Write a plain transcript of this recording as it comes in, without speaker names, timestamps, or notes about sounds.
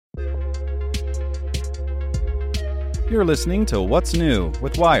You're listening to What's New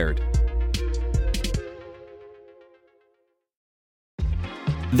with Wired.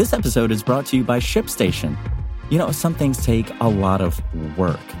 This episode is brought to you by ShipStation. You know, some things take a lot of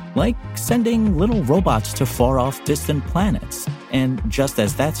work, like sending little robots to far-off distant planets. And just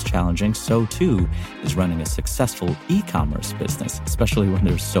as that's challenging, so too is running a successful e-commerce business, especially when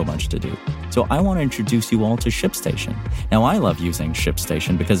there's so much to do. So I want to introduce you all to ShipStation. Now, I love using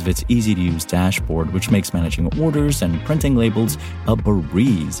ShipStation because of its easy-to-use dashboard, which makes managing orders and printing labels a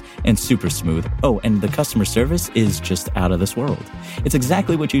breeze and super smooth. Oh, and the customer service is just out of this world. It's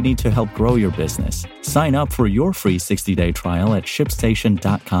exactly what you need to help grow your business. Sign up for your free 60-day trial at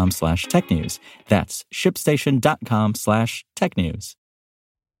shipstation.com/technews. That's shipstation.com/technews.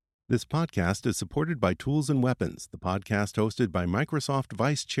 This podcast is supported by Tools and Weapons, the podcast hosted by Microsoft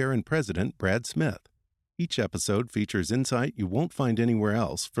Vice Chair and President Brad Smith. Each episode features insight you won't find anywhere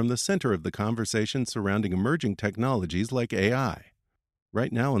else from the center of the conversation surrounding emerging technologies like AI.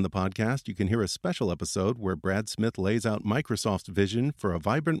 Right now in the podcast, you can hear a special episode where Brad Smith lays out Microsoft's vision for a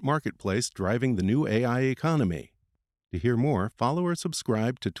vibrant marketplace driving the new AI economy. To hear more, follow or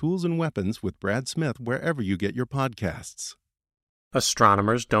subscribe to Tools and Weapons with Brad Smith wherever you get your podcasts.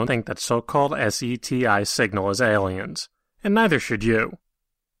 Astronomers don't think that so-called SETI signal is aliens, and neither should you.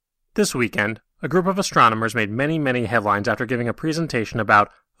 This weekend, a group of astronomers made many headlines after giving a presentation about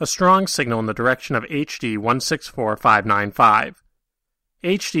a strong signal in the direction of HD 164595.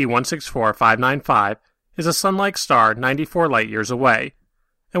 HD 164595 is a sun-like star 94 light-years away,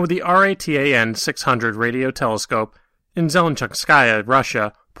 and with the RATAN 600 radio telescope in Zelenchukskaya,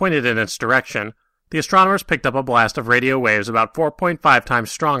 Russia, pointed in its direction, the astronomers picked up a blast of radio waves about 4.5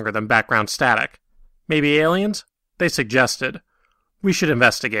 times stronger than background static. Maybe aliens? They suggested. We should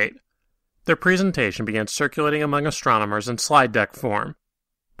investigate. Their presentation began circulating among astronomers in slide deck form.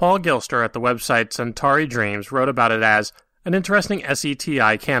 Paul Gilster at the website Centauri Dreams wrote about it as an interesting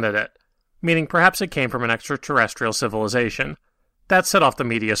SETI candidate, meaning perhaps it came from an extraterrestrial civilization. That set off the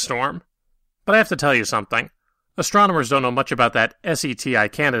media storm. But I have to tell you something. Astronomers don't know much about that SETI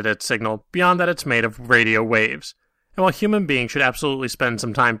candidate signal beyond that it's made of radio waves. And while human beings should absolutely spend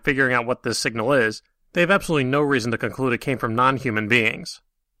some time figuring out what this signal is, they have absolutely no reason to conclude it came from non-human beings.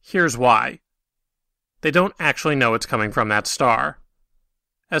 Here's why. They don't actually know it's coming from that star.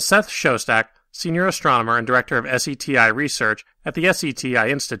 As Seth Shostak, senior astronomer and director of SETI research at the SETI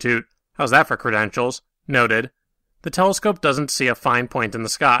Institute, how's that for credentials, noted, the telescope doesn't see a fine point in the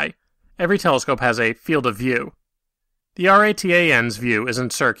sky. Every telescope has a field of view. The RATAN's view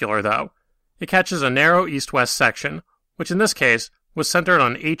isn't circular, though. It catches a narrow east-west section, which in this case was centered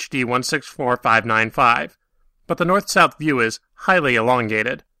on HD 164595, but the north-south view is highly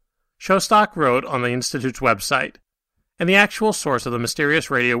elongated. Shostak wrote on the Institute's website, and the actual source of the mysterious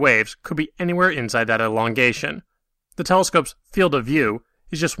radio waves could be anywhere inside that elongation. The telescope's field of view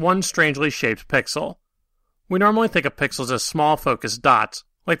is just one strangely shaped pixel. We normally think of pixels as small focused dots,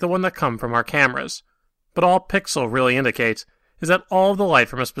 like the one that come from our cameras. But all pixel really indicates is that all of the light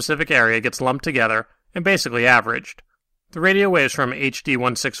from a specific area gets lumped together and basically averaged. The radio waves from HD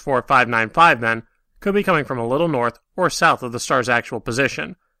 164595 then could be coming from a little north or south of the star's actual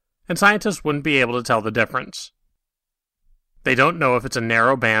position, and scientists wouldn't be able to tell the difference. They don't know if it's a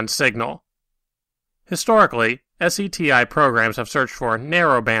narrow-band signal. Historically, SETI programs have searched for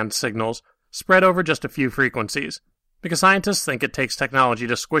narrow-band signals spread over just a few frequencies, because scientists think it takes technology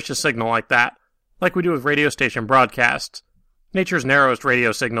to squish a signal like that, like we do with radio station broadcasts. Nature's narrowest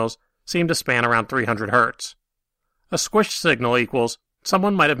radio signals seem to span around 300 Hz. A squished signal equals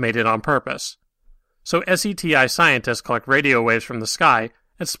someone might have made it on purpose. So SETI scientists collect radio waves from the sky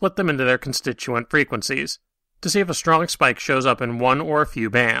and split them into their constituent frequencies, to see if a strong spike shows up in one or a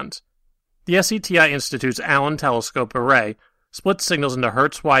few bands. The SETI Institute's Allen Telescope Array splits signals into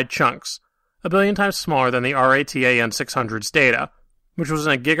Hertz-wide chunks, a billion times smaller than the RATAN 600's data, which was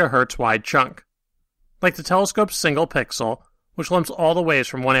in a gigahertz-wide chunk. Like the telescope's single pixel, which lumps all the waves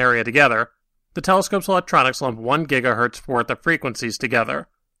from one area together, the telescope's electronics lump 1 gigahertz worth of frequencies together.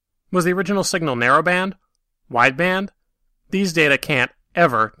 Was the original signal narrowband? Wideband? These data can't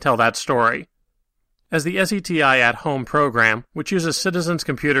ever tell that story. As the SETI at-home program, which uses citizens'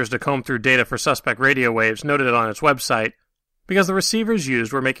 computers to comb through data for suspect radio waves, noted on its website, because the receivers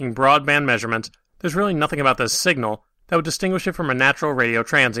used were making broadband measurements, there's really nothing about this signal that would distinguish it from a natural radio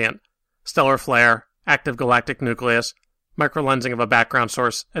transient, stellar flare, active galactic nucleus, microlensing of a background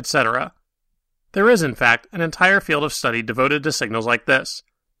source, etc. There is, in fact, an entire field of study devoted to signals like this,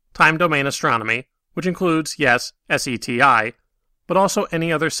 time-domain astronomy, which includes, yes, SETI, but also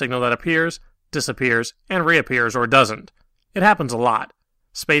any other signal that appears, disappears, and reappears or doesn't. It happens a lot.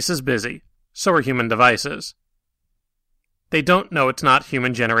 Space is busy. So are human devices. They don't know it's not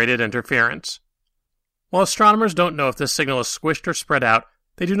human-generated interference. While astronomers don't know if this signal is squished or spread out,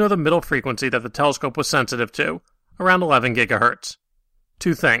 they do know the middle frequency that the telescope was sensitive to, around 11 gigahertz.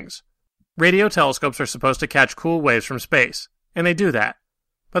 Two things. Radio telescopes are supposed to catch cool waves from space, and they do that.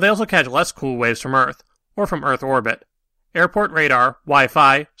 But they also catch less cool waves from Earth, or from Earth orbit. Airport radar,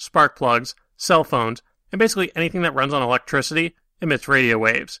 Wi-Fi, spark plugs, cell phones, and basically anything that runs on electricity emits radio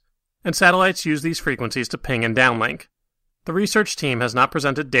waves, and satellites use these frequencies to ping and downlink. The research team has not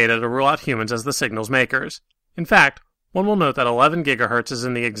presented data to rule out humans as the signal's makers. In fact, one will note that 11 gigahertz is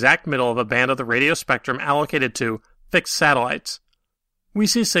in the exact middle of a band of the radio spectrum allocated to fixed satellites. We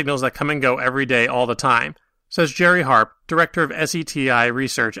see signals that come and go every day all the time, says Jerry Harp, director of SETI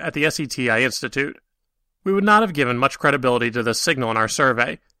research at the SETI Institute. We would not have given much credibility to this signal in our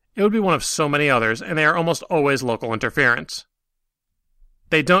survey. It would be one of so many others, and they are almost always local interference.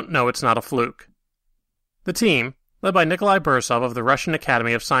 They don't know it's not a fluke. The team, led by Nikolai Bursov of the Russian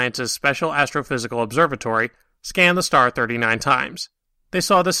Academy of Sciences Special Astrophysical Observatory, scanned the star 39 times. They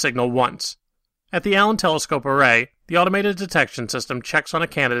saw this signal once. At the Allen Telescope Array, the automated detection system checks on a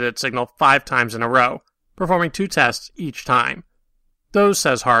candidate signal 5 times in a row, performing 2 tests each time. Those,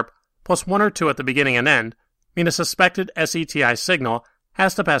 says Harp, plus 1 or 2 at the beginning and end, mean a suspected SETI signal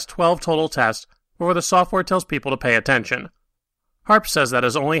has to pass 12 total tests before the software tells people to pay attention. Harp says that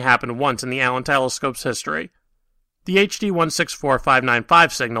has only happened once in the Allen Telescope's history. The HD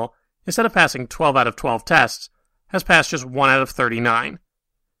 164595 signal, instead of passing 12 out of 12 tests, has passed just 1 out of 39.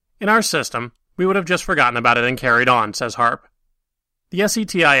 In our system, we would have just forgotten about it and carried on, says Harp. The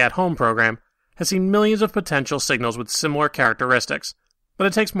SETI at Home program has seen millions of potential signals with similar characteristics, but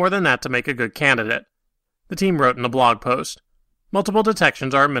it takes more than that to make a good candidate. The team wrote in a blog post. Multiple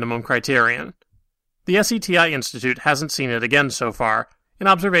detections are a minimum criterion. The SETI Institute hasn't seen it again so far, in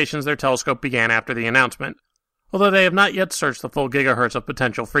observations their telescope began after the announcement, although they have not yet searched the full gigahertz of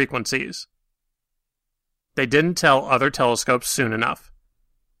potential frequencies. They didn't tell other telescopes soon enough.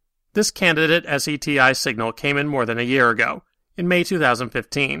 This candidate SETI signal came in more than a year ago, in May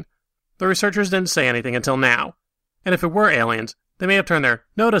 2015. The researchers didn't say anything until now, and if it were aliens, they may have turned their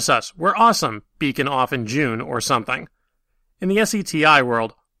 "Notice us, we're awesome" beacon off in June or something. In the SETI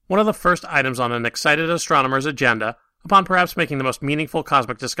world, one of the first items on an excited astronomer's agenda, upon perhaps making the most meaningful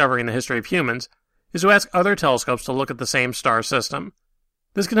cosmic discovery in the history of humans, is to ask other telescopes to look at the same star system.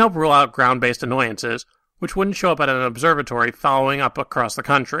 This can help rule out ground-based annoyances, which wouldn't show up at an observatory following up across the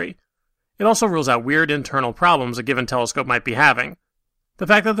country. It also rules out weird internal problems a given telescope might be having. The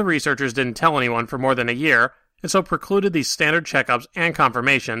fact that the researchers didn't tell anyone for more than a year, and so precluded these standard checkups and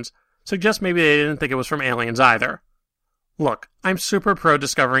confirmations, suggests maybe they didn't think it was from aliens either. Look, I'm super pro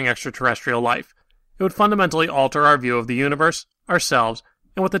discovering extraterrestrial life. It would fundamentally alter our view of the universe, ourselves,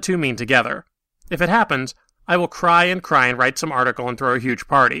 and what the two mean together. If it happens, I will cry and write some article and throw a huge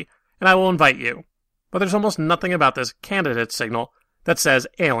party, and I will invite you. But there's almost nothing about this candidate signal that says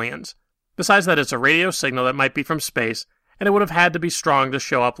aliens, besides that it's a radio signal that might be from space, and it would have had to be strong to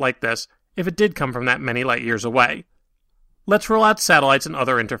show up like this if it did come from that many light years away. Let's rule out satellites and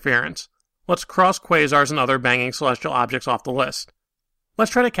other interference. Let's cross quasars and other banging celestial objects off the list.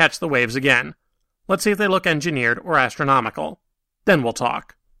 Let's try to catch the waves again. Let's see if they look engineered or astronomical. Then we'll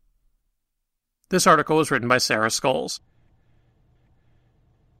talk. This article was written by Sarah Scholes.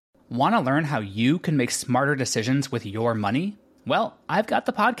 Want to learn how you can make smarter decisions with your money? Well, I've got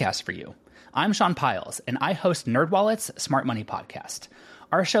the podcast for you. I'm Sean Piles, and I host NerdWallet's Smart Money Podcast.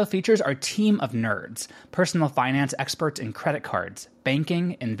 Our show features our team of nerds, personal finance experts in credit cards,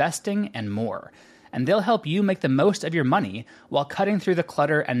 banking, investing, and more. And they'll help you make the most of your money while cutting through the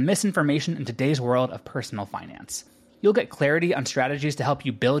clutter and misinformation in today's world of personal finance. You'll get clarity on strategies to help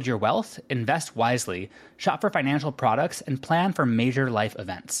you build your wealth, invest wisely, shop for financial products, and plan for major life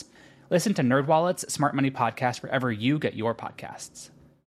events. Listen to NerdWallet's Smart Money Podcast wherever you get your podcasts.